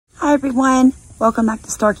Hi everyone, welcome back to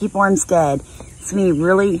Starkey Farmstead. It's going to be a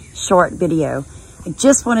really short video. I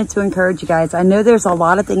just wanted to encourage you guys. I know there's a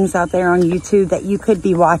lot of things out there on YouTube that you could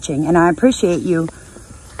be watching, and I appreciate you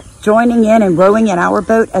joining in and rowing in our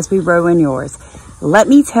boat as we row in yours. Let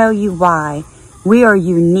me tell you why we are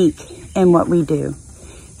unique in what we do.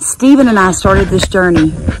 Stephen and I started this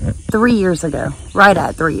journey 3 years ago, right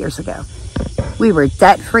at 3 years ago. We were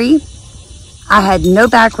debt-free. I had no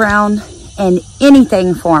background in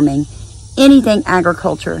anything farming, anything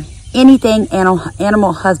agriculture, anything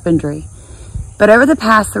animal husbandry. But over the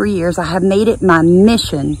past 3 years, I have made it my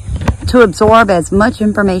mission to absorb as much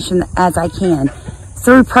information as I can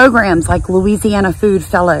through programs like Louisiana Food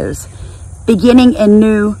Fellows, beginning a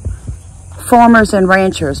new Farmers and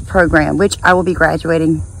Ranchers program, which I will be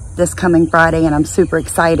graduating this coming Friday, and I'm super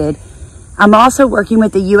excited. I'm also working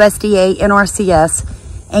with the USDA, NRCS,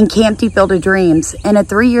 and Camp Deep Field of Dreams in a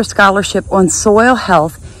 3-year scholarship on soil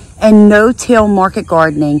health and no-till market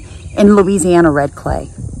gardening in Louisiana red clay.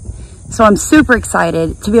 So I'm super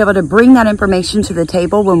excited to be able to bring that information to the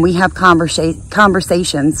table when we have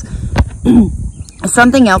conversations.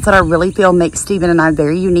 Something else that I really feel makes Stephen and I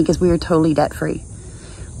very unique is we are totally debt-free.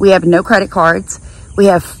 We have no credit cards. We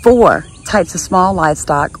have 4 types of small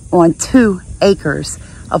livestock on 2 acres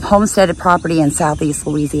of homesteaded property in Southeast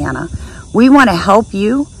Louisiana. We want to help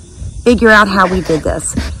you figure out how we did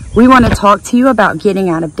this. We want to talk to you about getting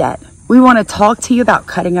out of debt. We want to talk to you about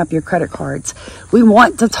cutting up your credit cards. We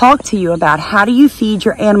want to talk to you about how do you feed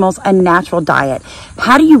your animals a natural diet?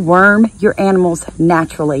 How do you worm your animals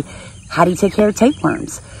naturally? How do you take care of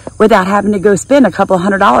tapeworms without having to go spend a couple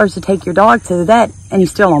 $100 to take your dog to the vet and he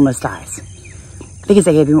still almost dies because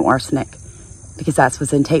they gave him arsenic, because that's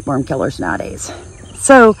what's in tapeworm killers nowadays.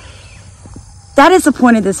 So that is the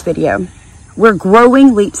point of this video. We're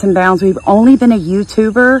growing leaps and bounds. We've only been a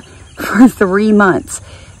YouTuber for 3 months,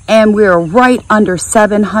 and we're right under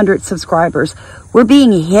 700 subscribers. We're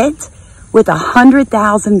being hit with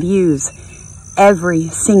 100,000 views every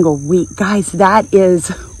single week. Guys, that is,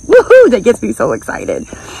 woohoo, that gets me so excited,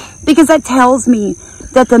 because that tells me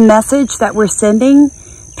that the message that we're sending,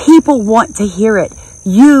 people want to hear it.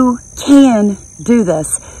 You can do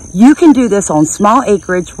this. You can do this on small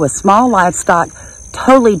acreage with small livestock,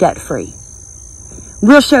 totally debt-free.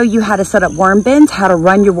 We'll show you how to set up worm bins, how to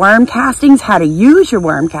run your worm castings, how to use your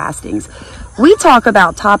worm castings. We talk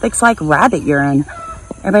about topics like rabbit urine.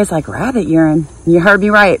 Everybody's like, rabbit urine? You heard me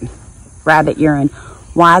right. Rabbit urine.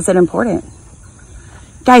 Why is it important?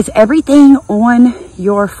 Guys, everything on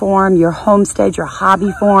your farm, your homestead, your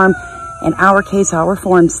hobby farm, in our case, our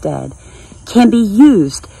farmstead, can be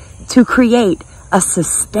used to create a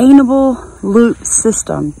sustainable loop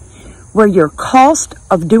system where your cost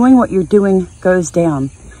of doing what you're doing goes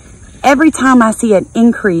down. Every time I see an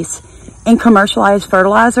increase in commercialized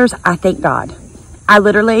fertilizers, I thank God. I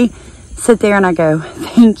literally sit there and I go,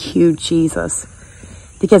 thank you, Jesus.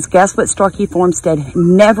 Because guess what Starkey Farmstead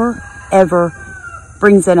never, ever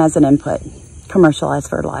brings in as an input? Commercialized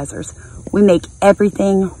fertilizers. We make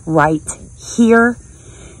everything right here.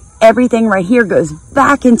 Everything right here goes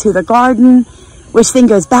back into the garden, which then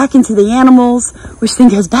goes back into the animals, which then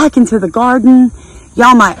goes back into the garden.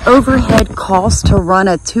 Y'all, my overhead cost to run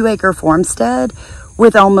a 2-acre farmstead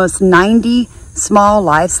with almost 90 small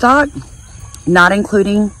livestock, not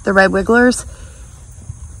including the red wigglers,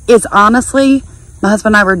 is honestly, my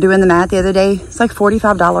husband and I were doing the math the other day, it's like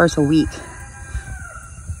 $45 a week.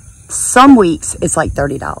 Some weeks it's like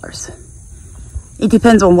 $30. It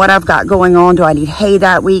depends on what I've got going on. Do I need hay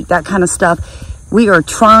that week? That kind of stuff. We are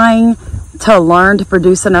trying to learn to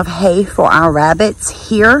produce enough hay for our rabbits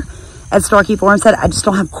here at Starkey Farmstead. I just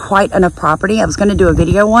don't have quite enough property. I was going to do a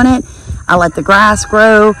video on it. I let the grass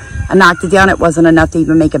grow. I knocked it down. It wasn't enough to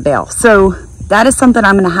even make a bale. So that is something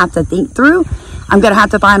I'm going to have to think through. I'm going to have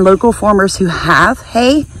to find local farmers who have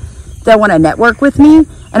hay that want to network with me, and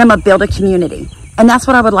I'm going to build a community. And that's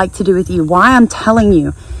what I would like to do with you. Why I'm telling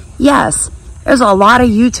you, yes, there's a lot of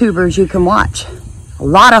YouTubers you can watch, a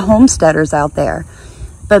lot of homesteaders out there,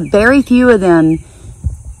 but very few of them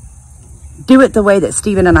do it the way that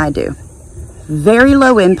Stephen and I do. Very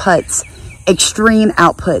low inputs, extreme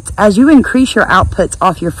outputs. As you increase your outputs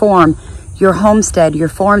off your farm, your homestead, your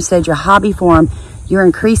farmstead, your hobby farm, you're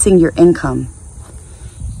increasing your income.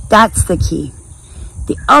 That's the key.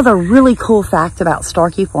 The other really cool fact about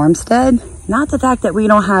Starkey Farmstead, not the fact that we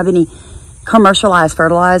don't have any commercialized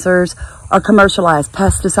fertilizers or commercialized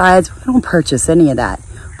pesticides. We don't purchase any of that.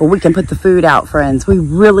 But we can put the food out, friends. We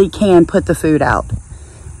really can put the food out.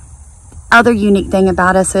 Other unique thing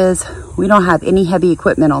about us is we don't have any heavy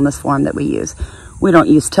equipment on this farm that we use. We don't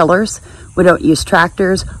use tillers. We don't use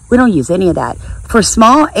tractors. We don't use any of that. For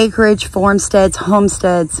small acreage farmsteads,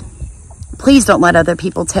 homesteads, please don't let other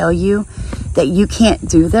people tell you that you can't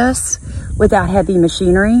do this without heavy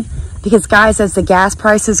machinery. Because guys, as the gas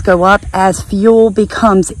prices go up, as fuel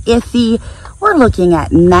becomes iffy, we're looking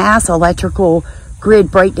at mass electrical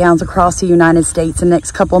grid breakdowns across the United States in the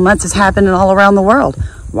next couple of months. It's happening all around the world.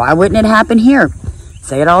 Why wouldn't it happen here?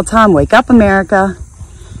 Say it all the time, wake up, America.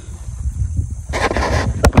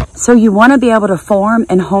 So you want to be able to farm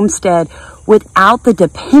and homestead without the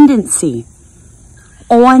dependency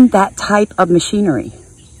on that type of machinery.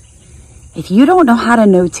 If you don't know how to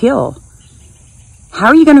no-till, how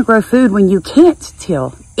are you going to grow food when you can't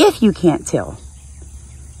till, if you can't till?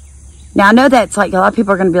 Now, I know that's like, a lot of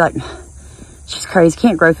people are going to be like, she's crazy,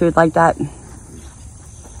 can't grow food like that.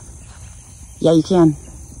 Yeah, you can.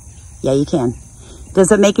 Yeah, you can.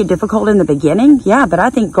 Does it make it difficult in the beginning? Yeah, but I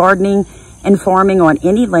think gardening and farming on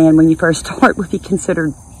any land when you first start would be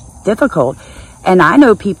considered difficult. And I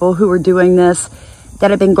know people who are doing this that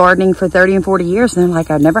have been gardening for 30 and 40 years, and they're like,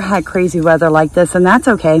 I've never had crazy weather like this, and that's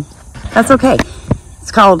okay. That's okay.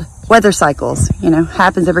 It's called weather cycles. You know,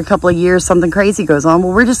 happens every couple of years, something crazy goes on.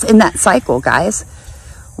 Well, we're just in that cycle, guys.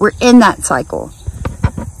 We're in that cycle.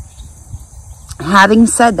 Having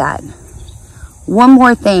said that, one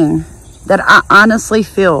more thing that I honestly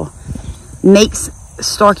feel makes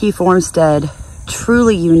Starkey Farmstead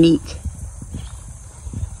truly unique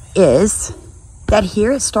is that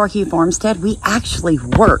here at Starkey Farmstead, we actually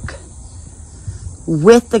work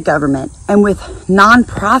with the government and with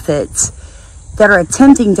nonprofits that are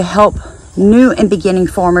attempting to help new and beginning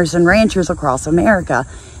farmers and ranchers across America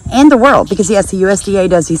and the world, because yes, the USDA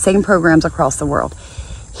does these same programs across the world.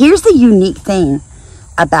 Here's the unique thing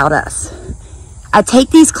about us. I take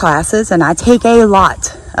these classes, and I take a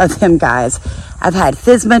lot of them, guys. I've had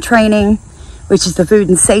FSMA training, which is the food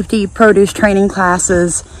and safety produce training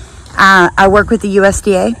classes. I work with the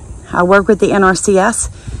USDA. I work with the NRCS.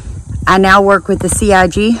 I now work with the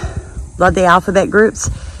CIG. Love the alphabet groups.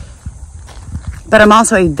 But I'm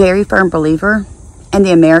also a very firm believer in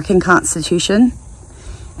the American Constitution.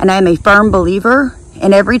 And I am a firm believer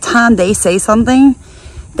in every time they say something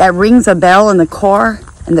that rings a bell in the core,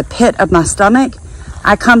 in the pit of my stomach,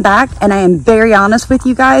 I come back and I am very honest with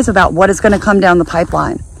you guys about what is going to come down the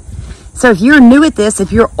pipeline. So if you're new at this,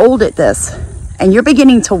 if you're old at this, and you're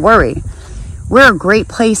beginning to worry, we're a great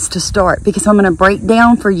place to start, because I'm going to break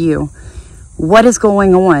down for you what is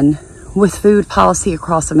going on with food policy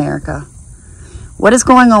across America. What is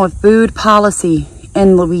going on with food policy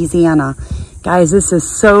in Louisiana? Guys, this is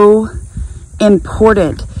so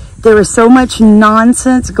important. There is so much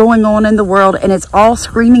nonsense going on in the world, and it's all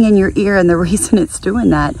screaming in your ear. And the reason it's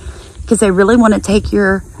doing that, because they really want to take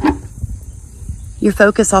your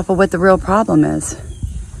focus off of what the real problem is.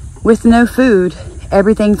 With no food,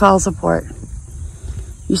 everything falls apart.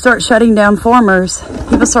 You start shutting down farmers,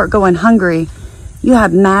 people start going hungry. You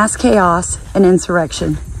have mass chaos and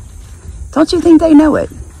insurrection. Don't you think they know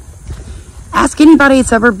it? Ask anybody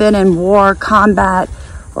that's ever been in war, combat,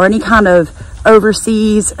 or any kind of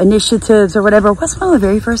overseas initiatives or whatever. What's one of the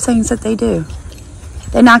very first things that they do?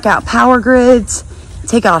 They knock out power grids,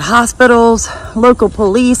 take out hospitals, local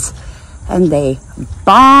police, and they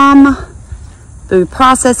bomb food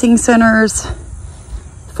processing centers,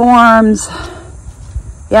 farms.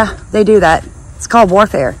 Yeah, they do that. It's called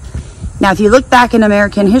warfare. Now, if you look back in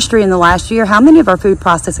American history in the last year, how many of our food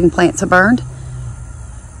processing plants have burned?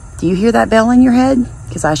 Do you hear that bell in your head?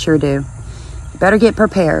 Because I sure do. You better get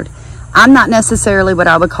prepared. I'm not necessarily what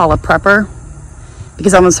I would call a prepper,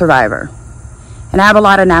 because I'm a survivor. And I have a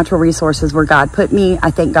lot of natural resources where God put me.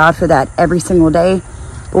 I thank God for that every single day.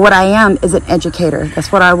 But what I am is an educator.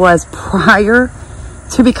 That's what I was prior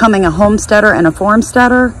to becoming a homesteader and a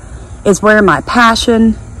farmsteader. Is where my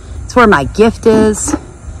passion, it's where my gift is.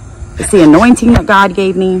 It's the anointing that God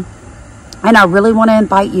gave me. And I really want to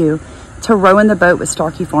invite you to row in the boat with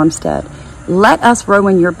Starkey Farmstead. Let us row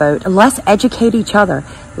in your boat. Let's educate each other.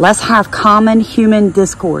 Let's have common human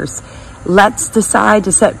discourse. Let's decide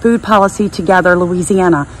to set food policy together,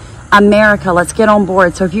 Louisiana, America. Let's get on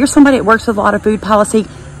board. So if you're somebody that works with a lot of food policy,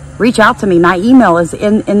 reach out to me. My email is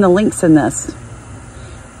in the links in this.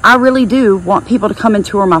 I really do want people to come and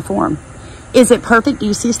tour my farm. Is it perfect? Do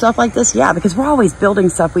you see stuff like this? Yeah, because we're always building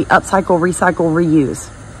stuff. We upcycle, recycle,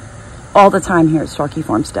 reuse all the time here at Starkey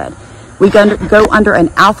Farmstead. We go under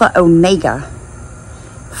an alpha omega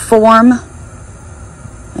form.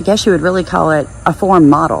 I guess you would really call it a form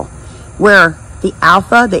model, where the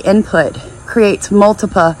alpha, the input, creates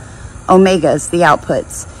multiple omegas, the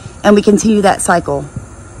outputs. And we continue that cycle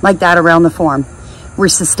like that around the farm. We're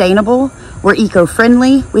sustainable. We're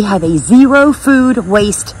eco-friendly. We have a zero food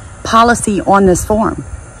waste policy on this farm.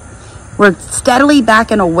 We're steadily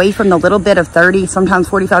backing away from the little bit of $30, sometimes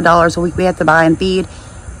 $45 a week we have to buy and feed.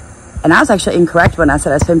 And I was actually incorrect when I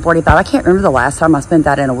said I spent $45. I can't remember the last time I spent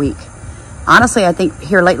that in a week. Honestly, I think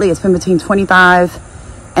here lately it's been between 25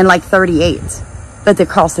 and like 38. But the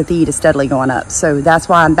cost of feed is steadily going up. So that's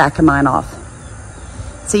why I'm backing mine off.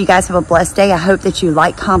 So you guys have a blessed day. I hope that you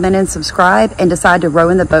like, comment, and subscribe and decide to row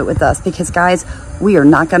in the boat with us, because guys, we are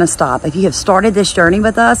not going to stop. If you have started this journey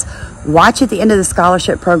with us, watch at the end of the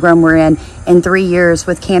scholarship program we're in 3 years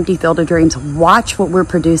with Campty Field of Dreams. Watch what we're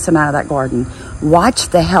producing out of that garden. Watch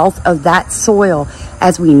the health of that soil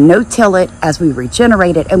as we no-till it, as we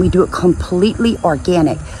regenerate it, and we do it completely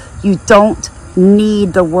organic. You don't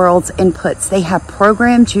need the world's inputs. They have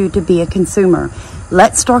programmed you to be a consumer.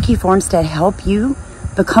 Let Starkey Farmstead help you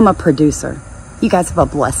become a producer. You guys have a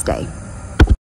blessed day.